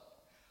blood.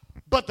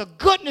 But the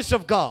goodness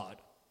of God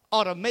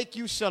ought to make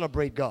you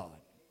celebrate God.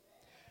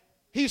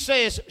 He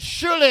says,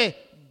 surely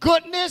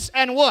goodness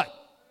and what?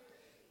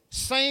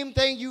 Same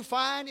thing you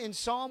find in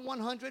Psalm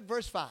 100,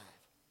 verse 5.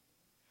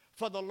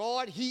 For the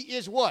Lord, he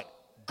is what?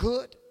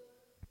 Good.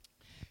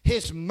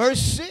 His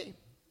mercy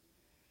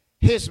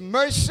is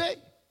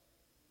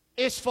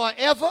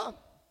forever.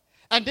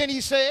 And then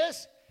he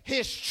says,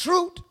 his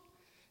truth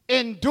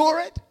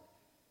endureth.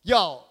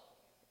 Y'all,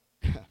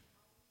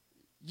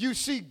 you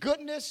see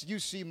goodness, you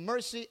see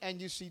mercy,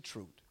 and you see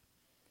truth.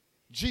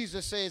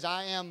 Jesus says,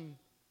 I am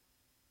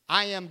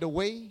the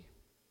way,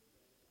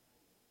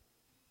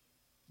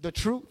 the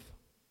truth,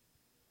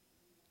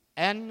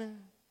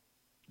 and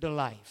the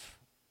life.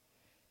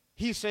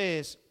 He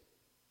says,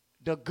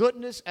 the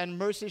goodness and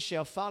mercy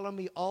shall follow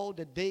me all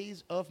the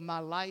days of my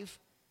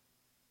life,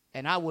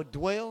 and I will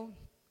dwell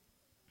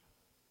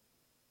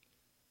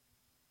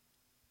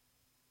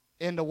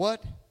in the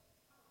what?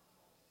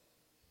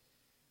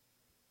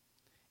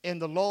 In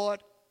the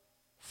Lord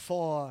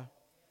for,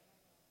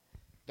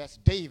 that's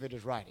David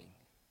is writing.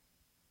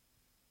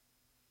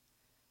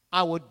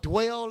 I will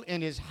dwell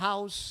in his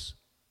house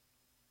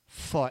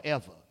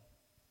forever.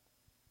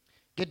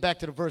 Get back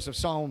to the verse of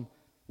Psalm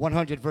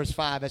 100, verse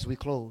 5 as we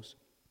close.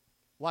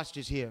 Watch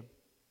this here.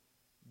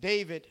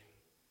 David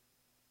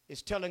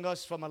is telling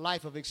us from a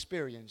life of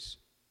experience.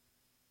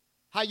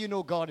 How you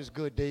know God is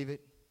good, David?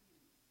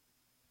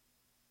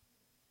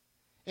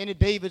 Any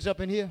Davids up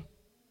in here?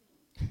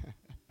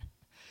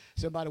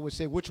 Somebody would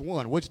say, which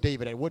one? Which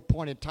David at what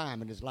point in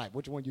time in his life?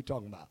 Which one you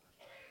talking about?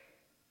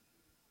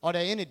 Are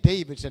there any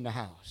Davids in the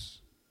house?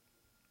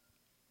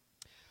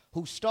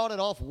 who started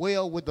off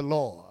well with the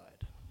Lord,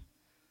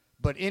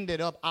 but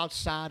ended up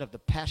outside of the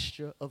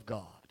pasture of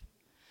God.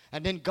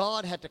 And then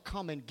God had to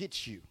come and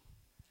get you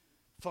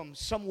from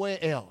somewhere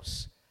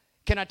else.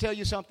 Can I tell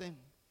you something?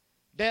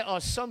 There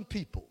are some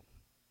people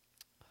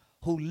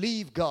who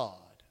leave God,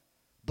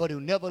 but who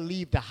never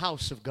leave the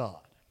house of God.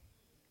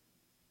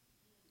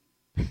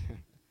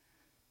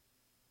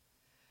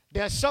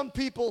 There are some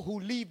people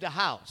who leave the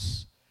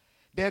house.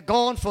 They're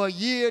gone for a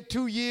year,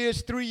 2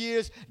 years, 3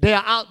 years.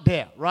 They're out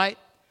there, right?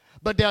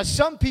 But there are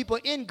some people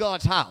in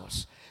God's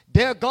house.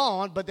 They're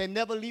gone, but they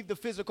never leave the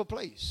physical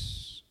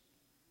place.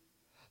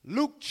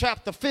 Luke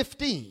chapter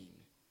 15,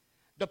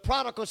 the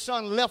prodigal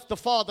son left the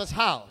father's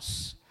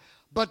house,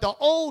 but the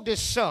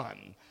oldest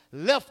son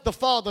left the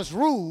father's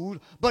rule,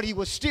 but he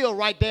was still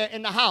right there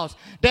in the house.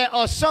 There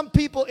are some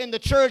people in the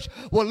church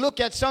will look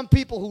at some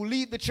people who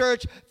leave the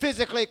church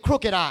physically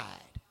crooked-eyed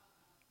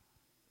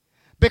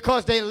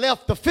because they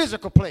left the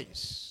physical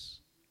place.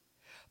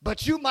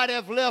 But you might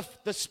have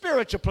left the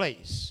spiritual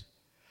place,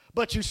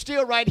 but you're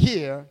still right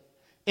here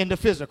in the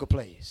physical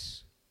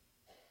place.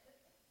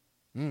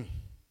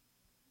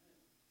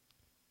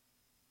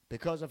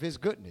 Because of his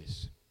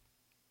goodness,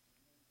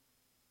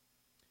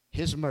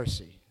 his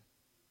mercy,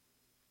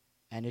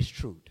 and his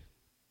truth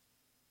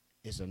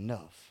is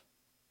enough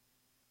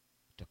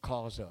to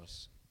cause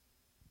us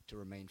to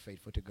remain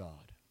faithful to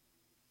God.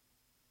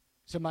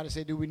 Somebody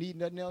say, do we need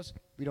nothing else?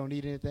 We don't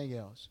need anything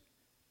else.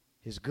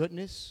 His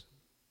goodness,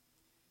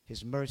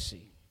 his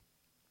mercy,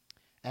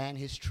 and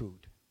his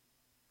truth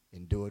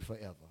endure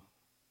forever.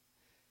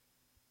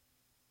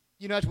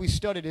 You know, as we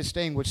study this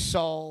thing with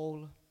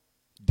Saul,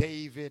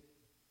 David,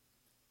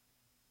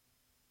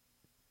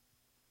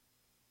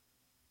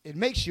 it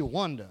makes you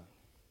wonder.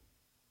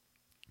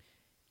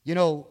 You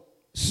know,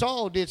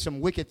 Saul did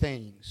some wicked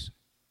things,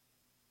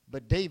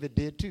 but David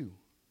did too.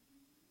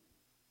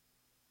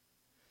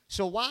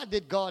 So why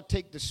did God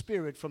take the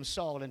spirit from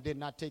Saul and did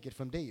not take it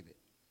from David?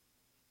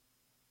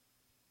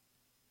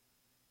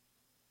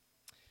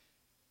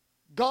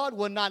 God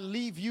will not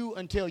leave you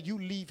until you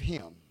leave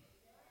him.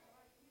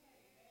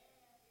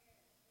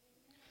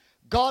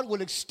 God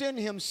will extend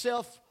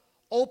himself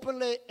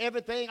openly,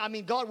 everything. I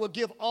mean, God will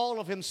give all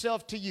of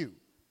himself to you.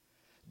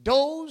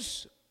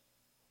 Those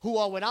who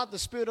are without the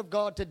Spirit of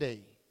God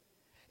today,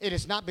 it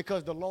is not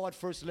because the Lord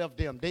first left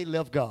them. They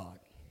left God.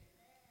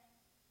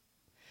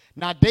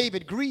 Now,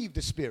 David grieved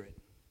the Spirit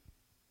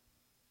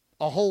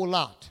a whole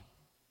lot.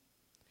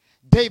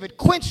 David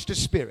quenched the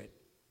Spirit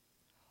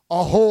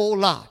a whole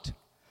lot.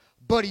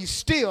 But he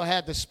still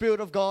had the Spirit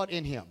of God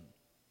in him.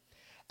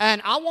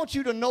 And I want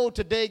you to know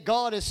today,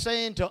 God is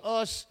saying to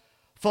us,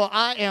 for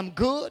I am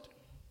good.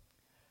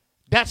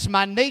 That's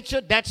my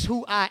nature. That's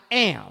who I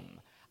am.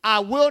 I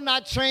will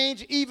not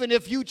change even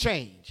if you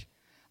change.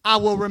 I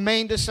will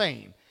remain the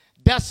same.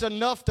 That's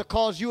enough to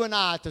cause you and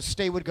I to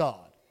stay with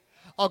God.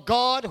 A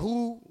God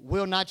who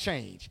will not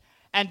change.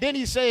 And then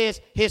he says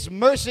his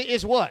mercy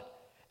is what?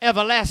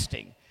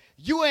 Everlasting.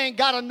 You ain't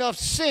got enough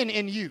sin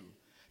in you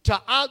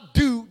to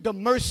outdo the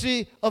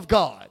mercy of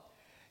God.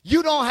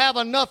 You don't have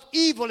enough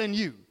evil in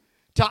you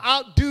to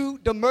outdo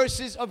the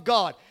mercies of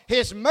God.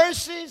 His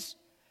mercies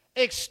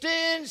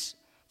extends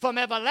from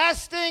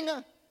everlasting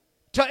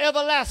to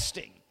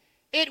everlasting.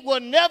 It will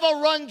never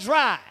run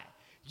dry.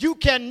 You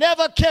can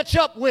never catch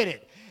up with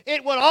it.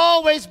 It will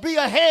always be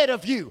ahead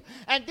of you.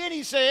 And then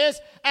he says,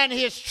 and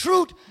his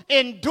truth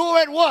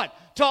endureth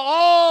what? To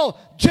all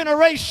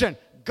generation.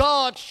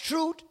 God's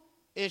truth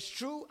is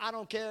true. I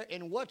don't care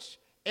in what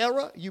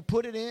era you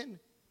put it in.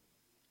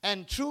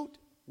 And truth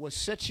will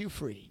set you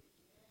free.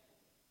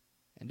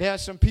 And there are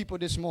some people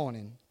this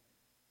morning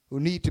who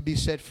need to be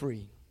set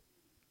free.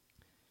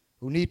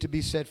 Who need to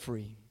be set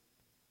free.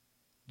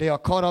 They are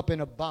caught up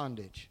in a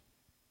bondage.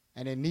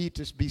 And they need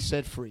to be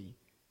set free.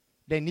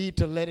 They need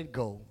to let it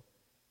go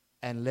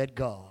and let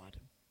God.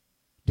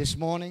 This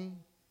morning,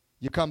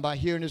 you come by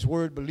hearing his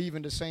word,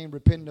 believing the same,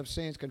 repenting of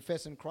sins,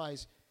 confessing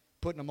Christ,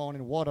 putting them on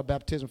in water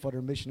baptism for the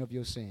remission of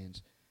your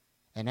sins,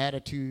 an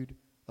attitude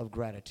of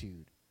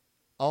gratitude.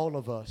 All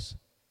of us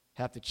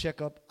have to check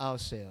up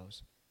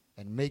ourselves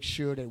and make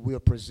sure that we're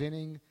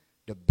presenting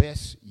the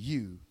best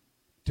you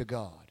to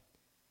God.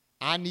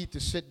 I need to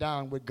sit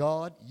down with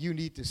God. You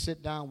need to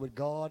sit down with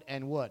God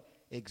and what?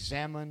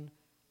 Examine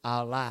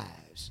our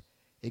lives.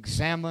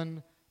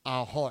 Examine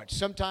our hearts.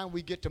 Sometimes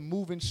we get to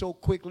moving so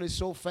quickly,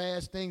 so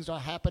fast. Things are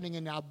happening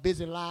in our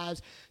busy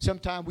lives.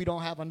 Sometimes we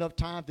don't have enough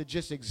time to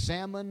just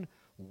examine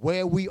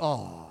where we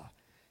are.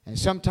 And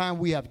sometimes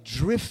we have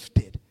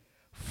drifted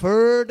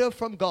further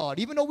from God.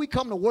 Even though we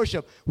come to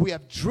worship, we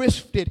have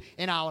drifted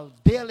in our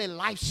daily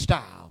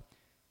lifestyle.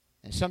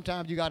 And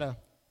sometimes you gotta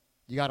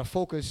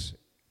focus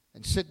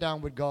and sit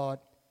down with God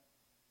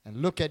and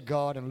look at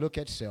God and look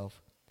at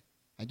self.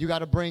 And you got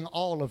to bring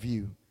all of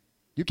you.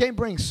 You can't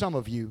bring some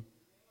of you.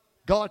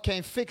 God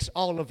can't fix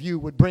all of you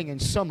with bringing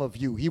some of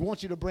you. He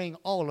wants you to bring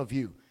all of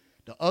you.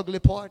 The ugly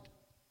part,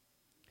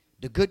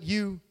 the good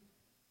you,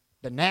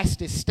 the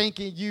nasty,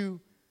 stinking you.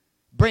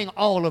 Bring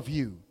all of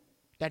you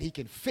that he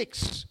can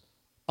fix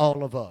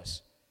all of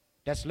us.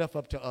 that's left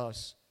up to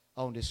us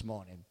on this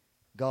morning.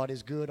 God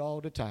is good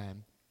all the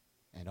time,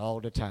 and all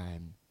the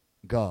time,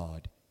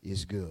 God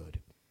is good.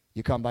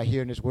 You come by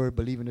hearing this word,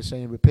 believing the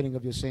same, repenting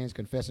of your sins,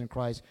 confessing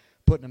Christ,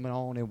 putting them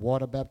on in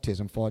water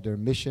baptism for the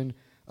remission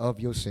of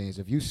your sins.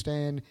 If you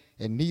stand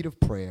in need of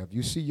prayer, if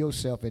you see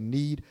yourself in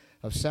need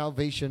of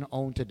salvation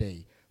on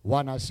today,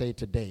 why not say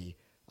today,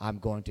 I'm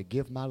going to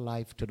give my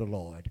life to the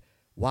Lord?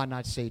 Why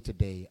not say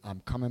today,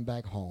 I'm coming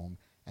back home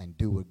and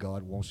do what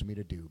God wants me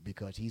to do,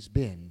 because he's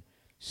been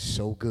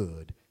so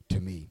good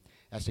to me.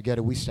 As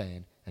together we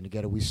stand and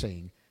together we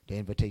sing the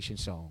invitation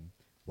song,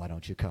 Why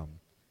Don't You Come?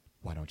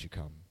 Why Don't You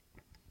Come?